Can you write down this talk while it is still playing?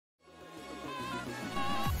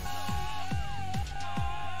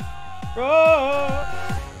Oh!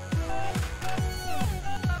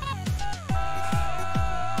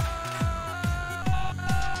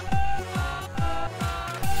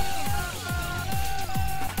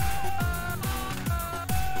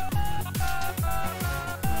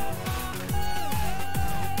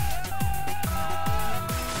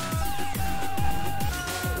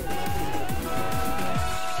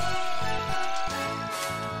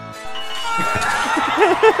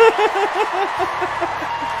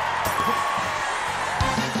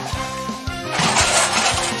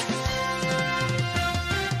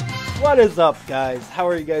 What is up, guys? How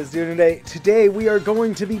are you guys doing today? Today we are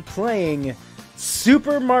going to be playing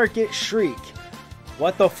Supermarket Shriek.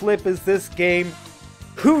 What the flip is this game?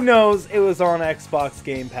 Who knows? It was on Xbox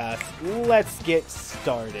Game Pass. Let's get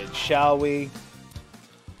started, shall we?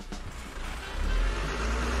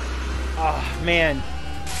 Ah, man.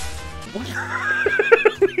 What?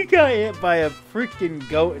 We got hit by a freaking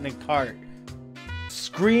goat in a cart.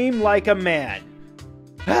 Scream like a man.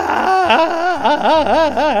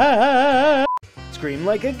 Scream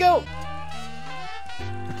like a goat.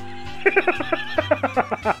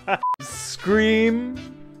 Scream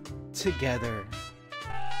together.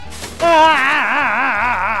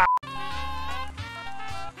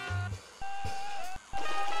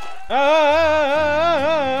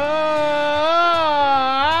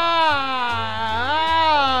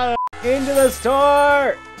 Into the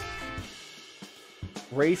store.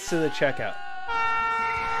 Race to the checkout.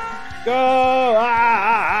 Go!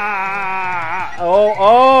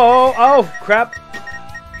 Oh, crap.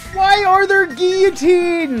 Why are there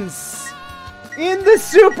guillotines in the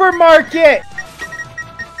supermarket?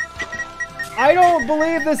 I don't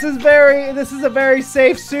believe this is a very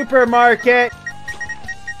safe supermarket.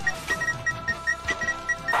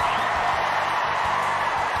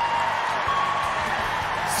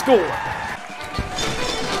 Score.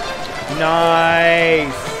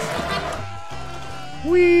 Nice.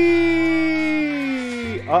 Whee!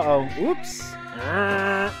 Uh-oh. Oops.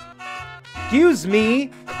 Excuse me,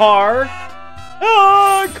 car.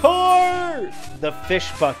 Ah, car! The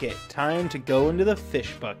fish bucket. Time to go into the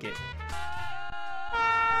fish bucket.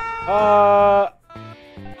 Oh,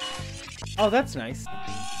 that's nice.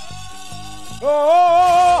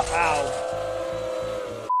 Oh! Ow.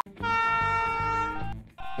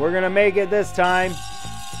 We're gonna make it this time.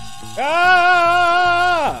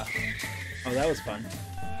 Ah! Oh, that was fun.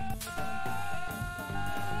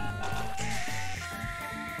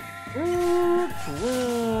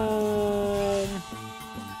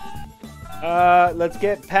 Let's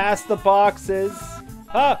get past the boxes.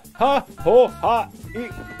 Ha, ha, ho, ha,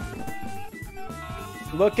 eat.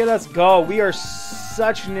 Look at us go. We are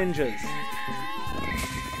such ninjas.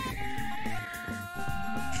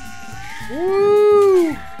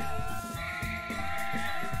 Woo!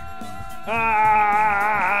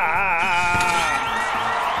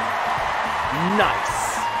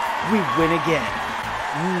 Nice. We win again.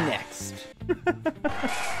 Next.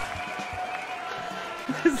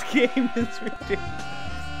 This game is ridiculous.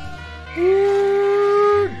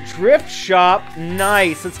 Ooh, drift shop.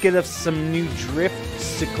 Nice. Let's get us some new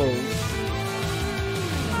driftsicles.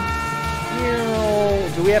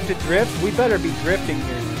 Do we have to drift? We better be drifting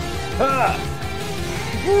here. Ha!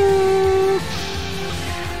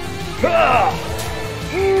 Ha!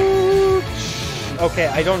 Okay,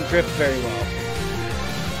 I don't drift very well.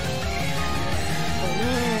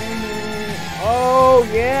 Oh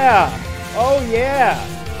yeah! Oh yeah!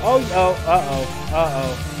 Oh,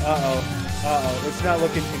 uh-oh. It's not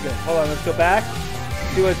looking too good. Hold on, let's go back.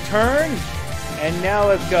 Do a turn. And now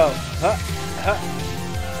let's go.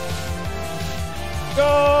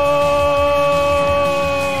 Go!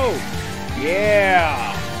 Yeah!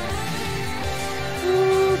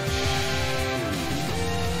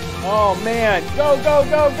 Oh man, go, go,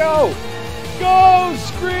 go, go! Go!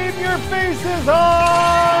 Scream your faces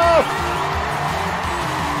off!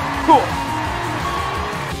 Cool!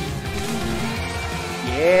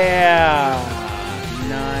 Yeah!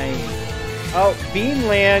 Nice. Oh,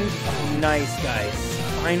 Beanland. Oh, nice, guys.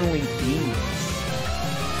 Finally beans.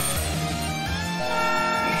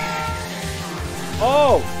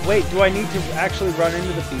 Oh, wait, do I need to actually run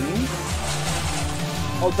into the beans?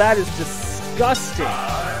 Oh, that is disgusting.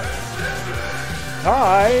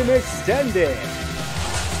 Time extended.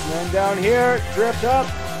 And then down here, drift up.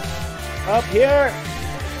 Up here.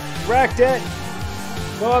 Wrecked it.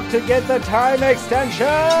 Go up to get the time extension.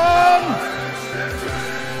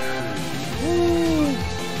 Woo.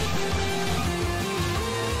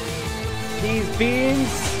 These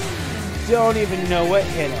beans don't even know what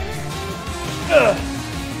hit them. Ugh.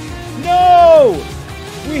 No!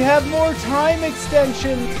 We have more time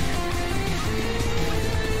extensions.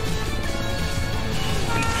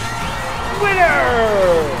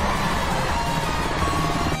 Winner!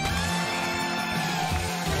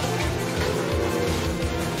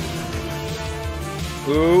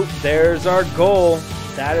 Ooh, there's our goal.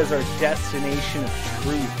 That is our destination of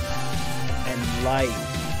truth and light.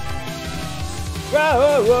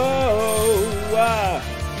 Whoa, whoa, whoa.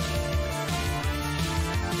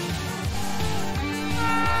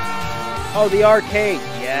 Oh, the arcade.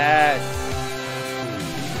 Yes.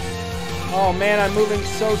 Oh man, I'm moving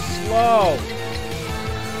so slow.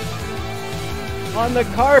 On the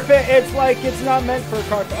carpet, it's like it's not meant for a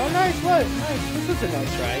carpet. Oh, nice, look. Nice. This is a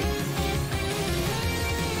nice ride.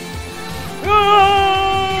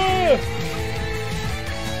 Ah!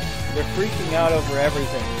 They're freaking out over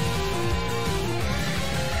everything.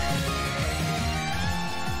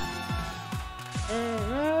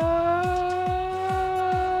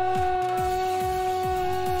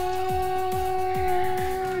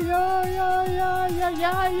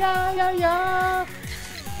 Yeah.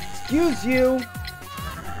 Excuse you.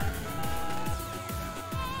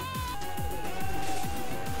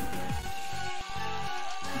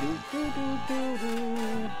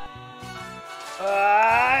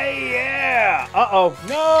 Yeah. Uh-oh.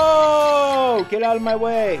 No! Get out of my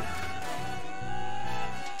way.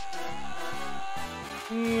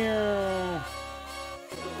 Yeah.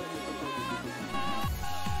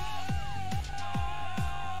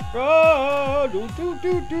 Oh,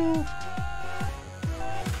 do.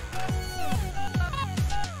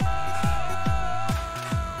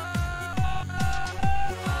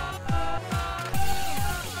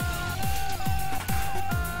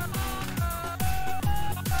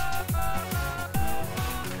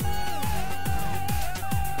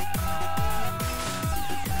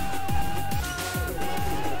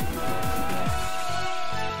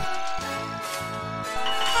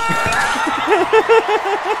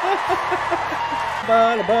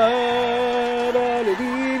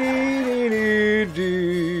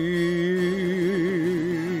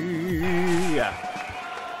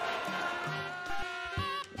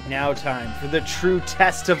 Now time for the true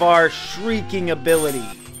test of our shrieking ability.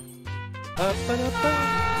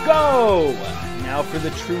 Go! Now for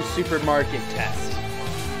the true supermarket test.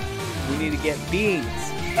 We need to get beans.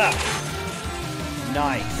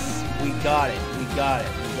 Nice. We got it.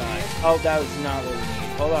 Oh, that was not what we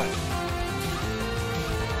need. Hold on.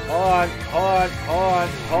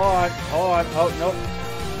 Oh, nope.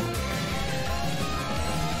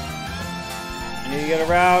 I need to get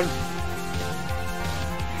around.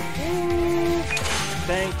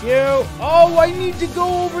 Thank you. Oh, I need to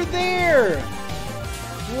go over there.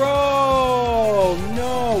 Bro,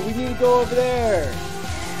 no, we need to go over there.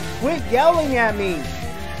 Quit yelling at me.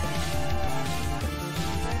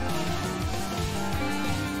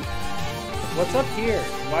 What's up here?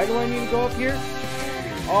 Why do I need to go up here?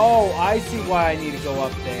 Oh, I see why I need to go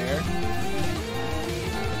up there.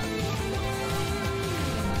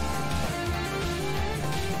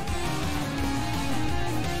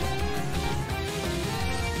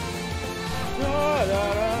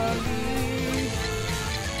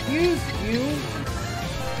 Excuse you.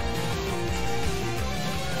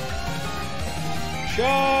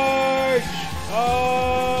 Charge!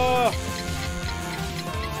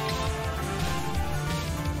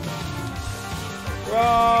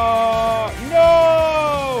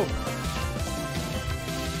 No!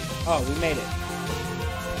 Oh, we made it.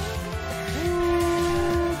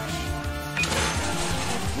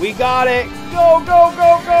 We got it! Go!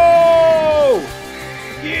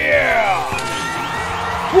 Yeah!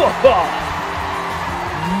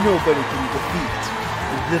 Nobody can defeat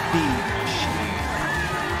the bee.